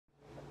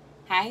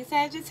Hi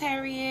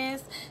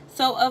Sagittarius.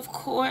 So of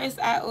course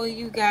I owe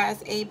you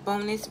guys a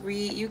bonus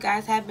read. You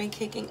guys have been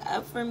kicking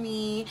up for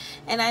me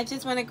and I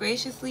just want to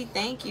graciously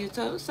thank you.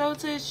 So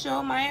to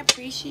show my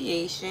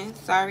appreciation,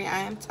 sorry I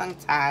am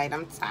tongue-tied,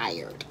 I'm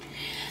tired,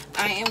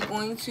 I am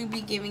going to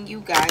be giving you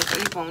guys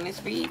a bonus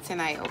read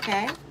tonight,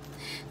 okay?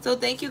 So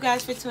thank you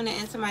guys for tuning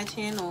into my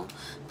channel.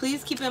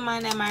 Please keep in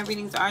mind that my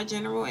readings are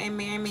general and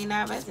may or may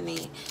not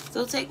resonate.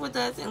 So take with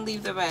us and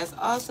leave the rest.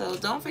 Also,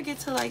 don't forget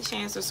to like,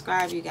 share, and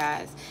subscribe, you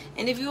guys.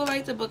 And if you would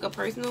like to book a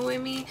personal with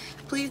me,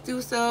 please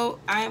do so.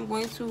 I am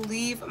going to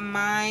leave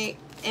my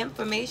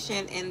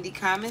information in the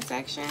comment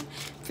section.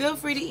 Feel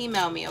free to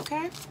email me,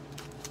 okay?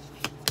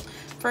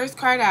 First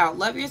card out,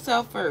 love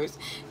yourself first.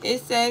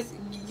 It says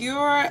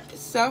your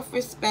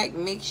self-respect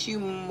makes you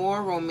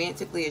more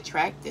romantically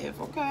attractive,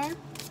 okay?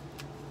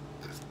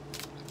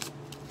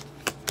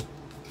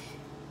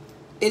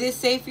 It is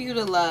safe for you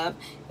to love.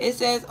 It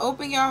says,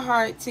 open your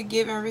heart to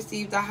give and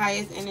receive the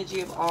highest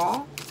energy of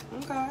all.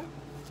 Okay.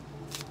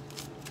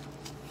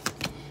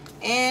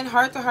 And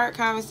heart-to-heart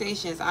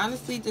conversations.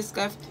 Honestly,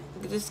 discuss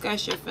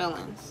your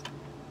feelings.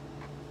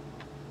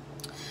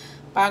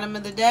 Bottom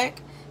of the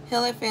deck,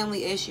 healing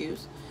family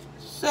issues.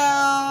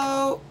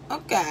 So,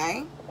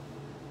 okay.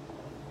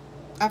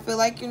 I feel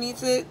like you need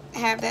to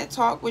have that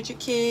talk with your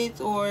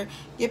kids or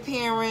your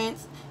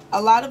parents.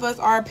 A lot of us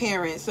are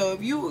parents, so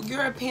if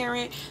you're a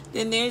parent,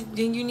 then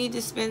you need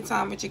to spend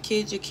time with your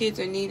kids. Your kids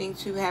are needing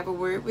to have a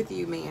word with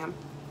you, ma'am.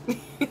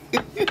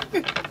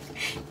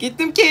 Get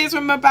them kids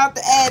from about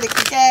the attic,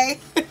 okay?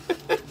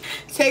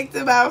 Take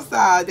them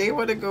outside. They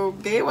wanna go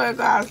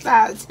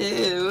outside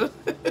too.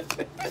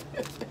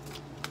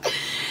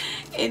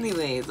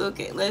 Anyways,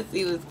 okay, let's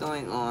see what's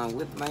going on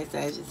with my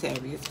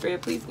Sagittarius.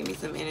 Spirit, please give me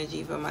some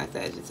energy for my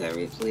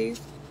Sagittarius, please.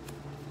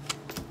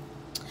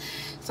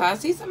 So I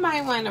see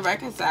somebody wanting to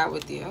reconcile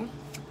with you.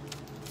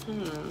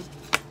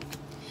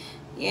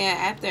 Yeah,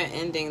 after an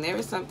ending, there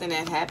was something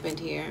that happened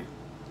here.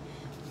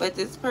 But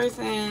this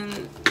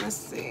person, let's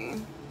see.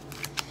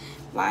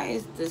 Why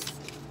is this?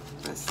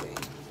 Let's see.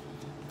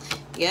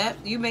 Yep,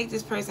 you make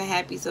this person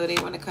happy, so they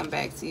want to come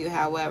back to you.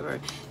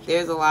 However,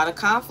 there's a lot of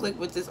conflict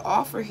with this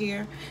offer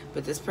here.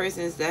 But this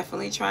person is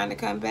definitely trying to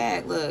come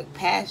back. Look,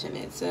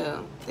 passionate,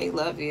 too. They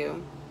love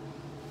you.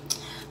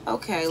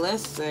 Okay,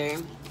 let's see.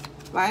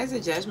 Why is the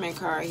Judgment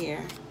card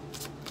here?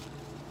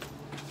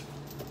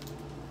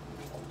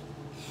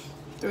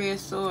 Three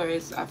of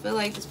Swords. I feel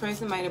like this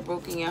person might have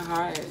broken your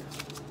heart.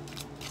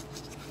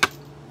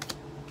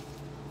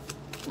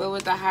 But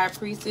with the High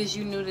Priestess,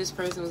 you knew this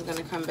person was going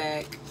to come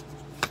back.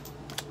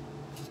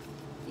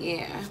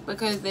 Yeah,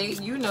 because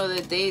you know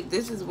that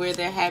this is where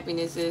their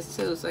happiness is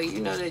too. So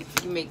you know that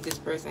you make this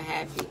person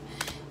happy.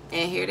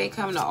 And here they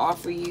come to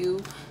offer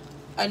you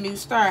a new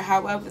start.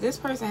 However, this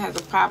person has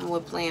a problem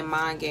with playing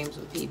mind games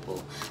with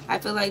people. I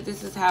feel like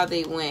this is how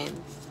they win.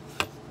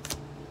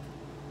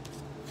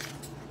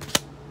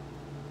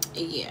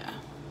 Yeah,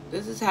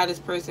 this is how this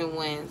person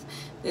wins.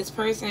 This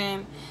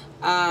person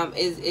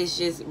is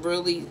just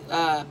really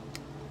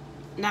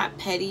not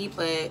petty,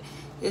 but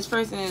this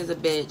person is a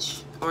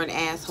bitch or an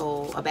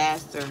asshole, a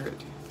bastard.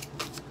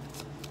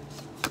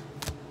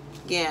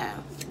 Yeah,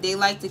 they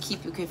like to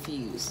keep you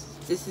confused.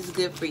 This is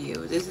good for you.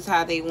 This is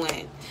how they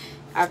win.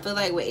 I feel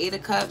like with 8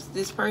 of Cups,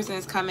 this person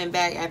is coming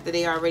back after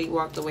they already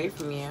walked away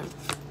from you.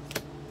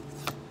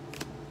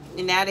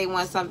 And now they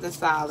want something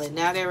solid.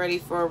 Now they're ready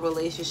for a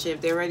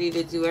relationship. They're ready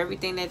to do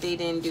everything that they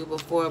didn't do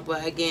before.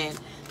 But again,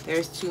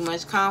 there's too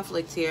much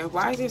conflict here.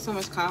 Why is there so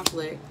much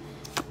conflict?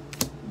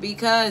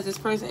 Because this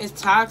person is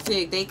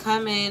toxic. They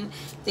come in,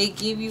 they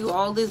give you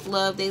all this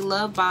love, they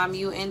love bomb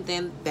you, and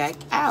then back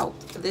out.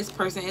 This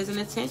person is an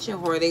attention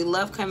whore. They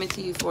love coming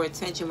to you for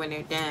attention when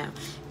they're down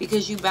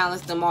because you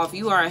balance them off.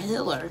 You are a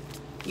healer.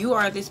 You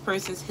are this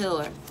person's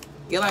healer.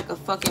 You're like a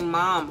fucking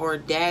mom or a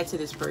dad to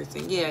this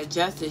person. Yeah,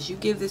 Justice. You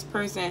give this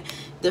person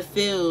the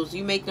feels.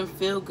 You make them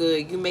feel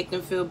good. You make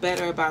them feel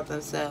better about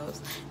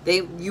themselves.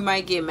 You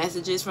might get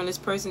messages from this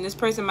person. This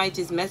person might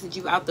just message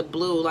you out the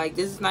blue. Like,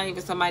 this is not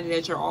even somebody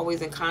that you're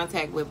always in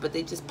contact with, but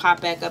they just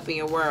pop back up in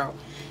your world.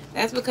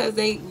 That's because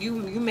you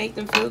make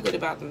them feel good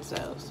about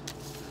themselves.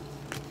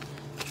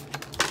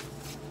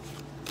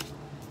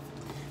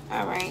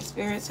 All right,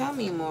 Spirit, tell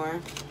me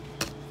more.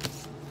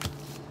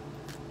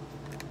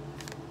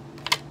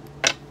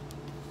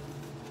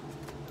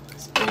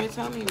 Spirit,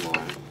 tell me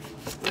more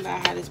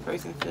about how this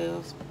person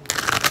feels.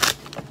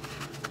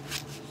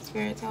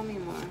 Spirit, tell me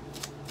more.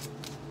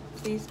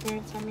 Please,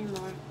 Spirit, tell me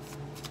more.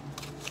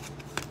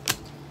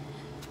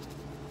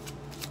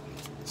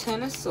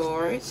 10 of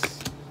Swords.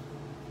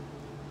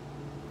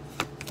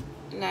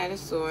 Knight of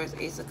Swords,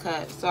 Ace of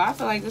Cups. So I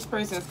feel like this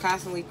person is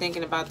constantly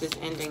thinking about this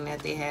ending that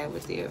they had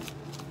with you.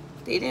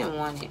 They didn't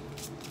want it.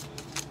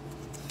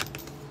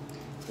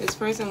 This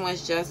person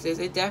wants justice.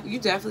 You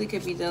definitely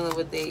could be dealing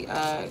with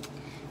a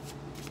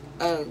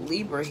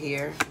Libra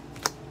here.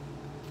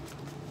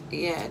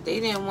 Yeah,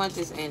 they didn't want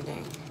this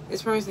ending.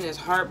 This person is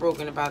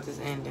heartbroken about this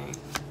ending.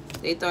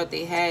 They thought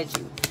they had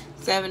you.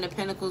 Seven of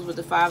Pentacles with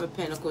the Five of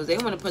Pentacles. They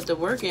want to put the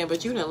work in,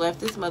 but you done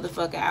left this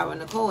motherfucker out in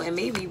the cold, and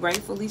maybe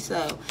rightfully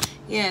so.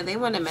 Yeah, they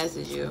want to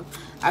message you.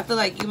 I feel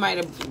like you might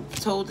have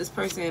told this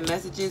person in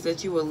messages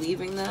that you were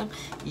leaving them.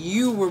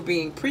 You were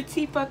being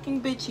pretty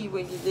fucking bitchy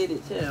when you did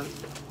it too.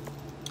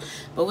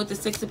 But with the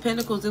Six of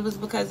Pentacles, it was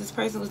because this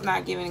person was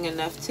not giving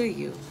enough to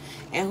you.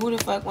 And who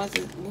the fuck wants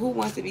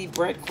to be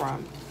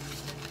breadcrumb?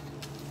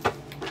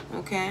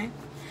 Okay,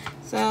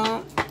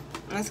 so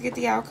let's get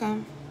the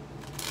outcome.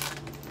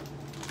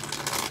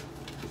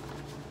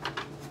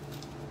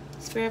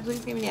 Spirit,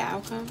 please give me the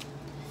outcome.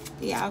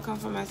 The outcome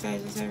for my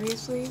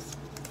Sagittarius, please.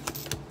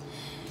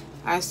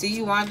 I see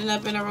you winding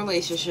up in a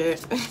relationship.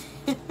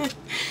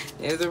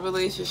 There's a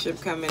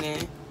relationship coming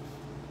in.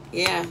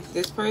 Yeah,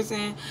 this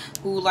person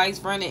who likes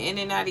running in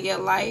and out of your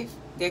life,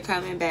 they're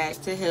coming back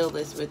to heal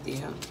this with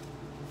you.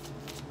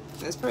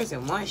 This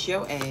person wants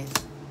your ass.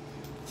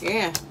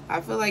 Yeah,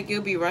 I feel like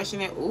you'll be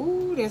rushing it.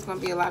 Ooh, there's going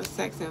to be a lot of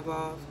sex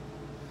involved.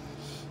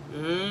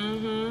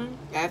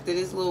 After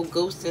this little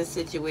ghosting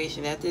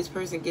situation, after this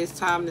person gets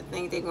time to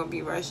think, they're going to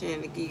be rushing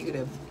in to give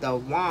you the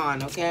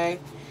wand, okay?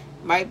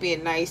 Might be a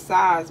nice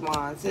size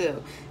wand,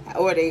 too.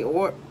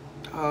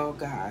 Oh,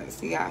 God.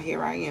 See, out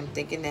here I am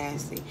thinking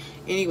nasty.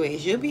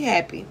 Anyways, you'll be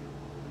happy.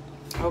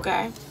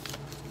 Okay?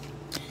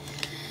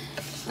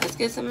 Let's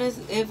get some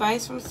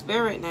advice from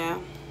Spirit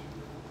now.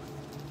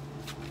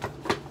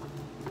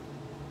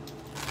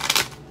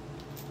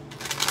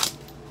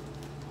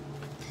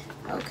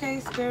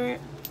 Okay,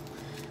 Spirit.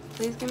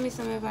 Please give me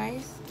some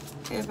advice.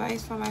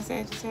 Advice for my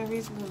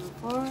Sagittarius moving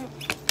forward.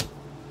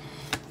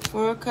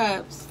 Four of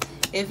Cups.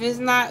 If it's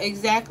not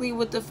exactly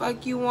what the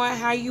fuck you want,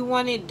 how you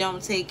want it,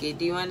 don't take it.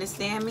 Do you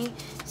understand me?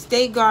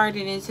 Stay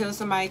guarded until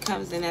somebody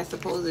comes in that's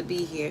supposed to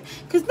be here.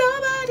 Because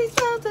nobody's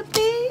supposed to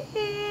be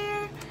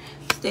here.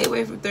 Stay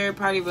away from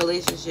third-party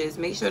relationships.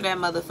 Make sure that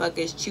motherfucker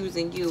is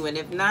choosing you. And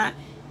if not,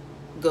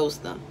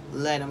 ghost them.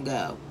 Let them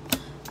go.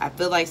 I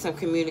feel like some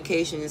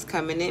communication is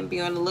coming in.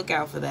 Be on the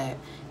lookout for that.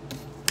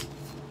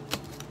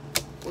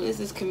 What is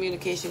this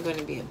communication going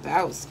to be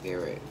about,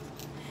 Spirit?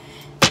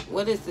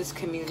 What is this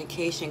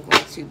communication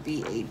going to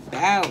be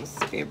about,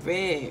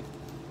 Spirit?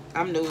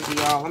 I'm nosy,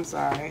 y'all. I'm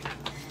sorry.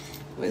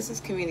 What is this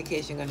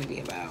communication going to be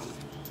about?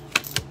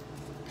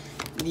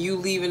 You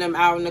leaving them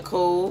out in the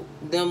cold.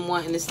 Them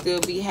wanting to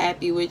still be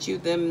happy with you.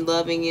 Them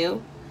loving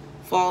you.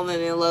 Falling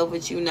in love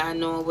with you, not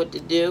knowing what to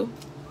do.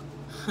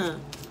 Huh.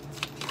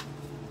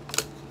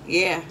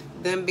 Yeah.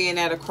 Them being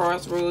at a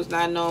crossroads,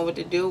 not knowing what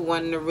to do.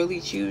 Wanting to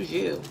really choose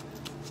you.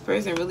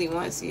 Person really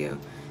wants you.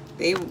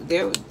 This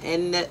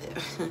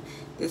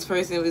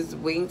person was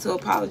waiting to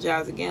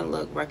apologize again.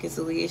 Look,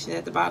 reconciliation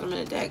at the bottom of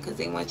the deck because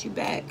they want you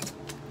back.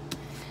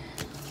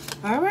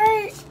 All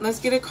right, let's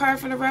get a card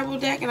from the Rebel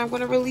deck, and I'm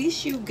going to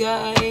release you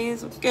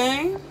guys.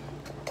 Okay.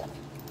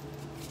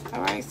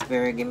 All right,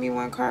 Spirit, give me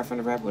one card from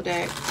the Rebel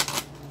deck.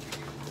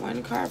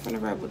 One card from the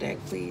Rebel deck,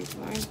 please.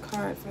 One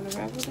card from the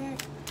Rebel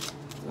deck.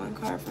 One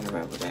card from the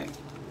Rebel deck.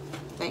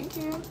 Thank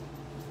you.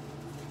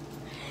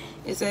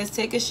 It says,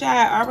 take a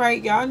shot. All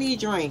right, y'all need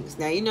drinks.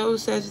 Now, you know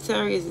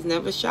Sagittarius is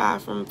never shy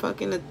from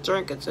fucking a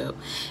drink or two.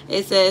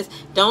 It says,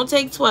 don't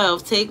take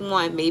 12. Take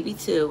 1, maybe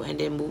 2, and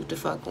then move the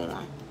fuck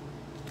on.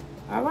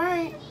 All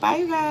right. Bye,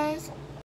 you guys.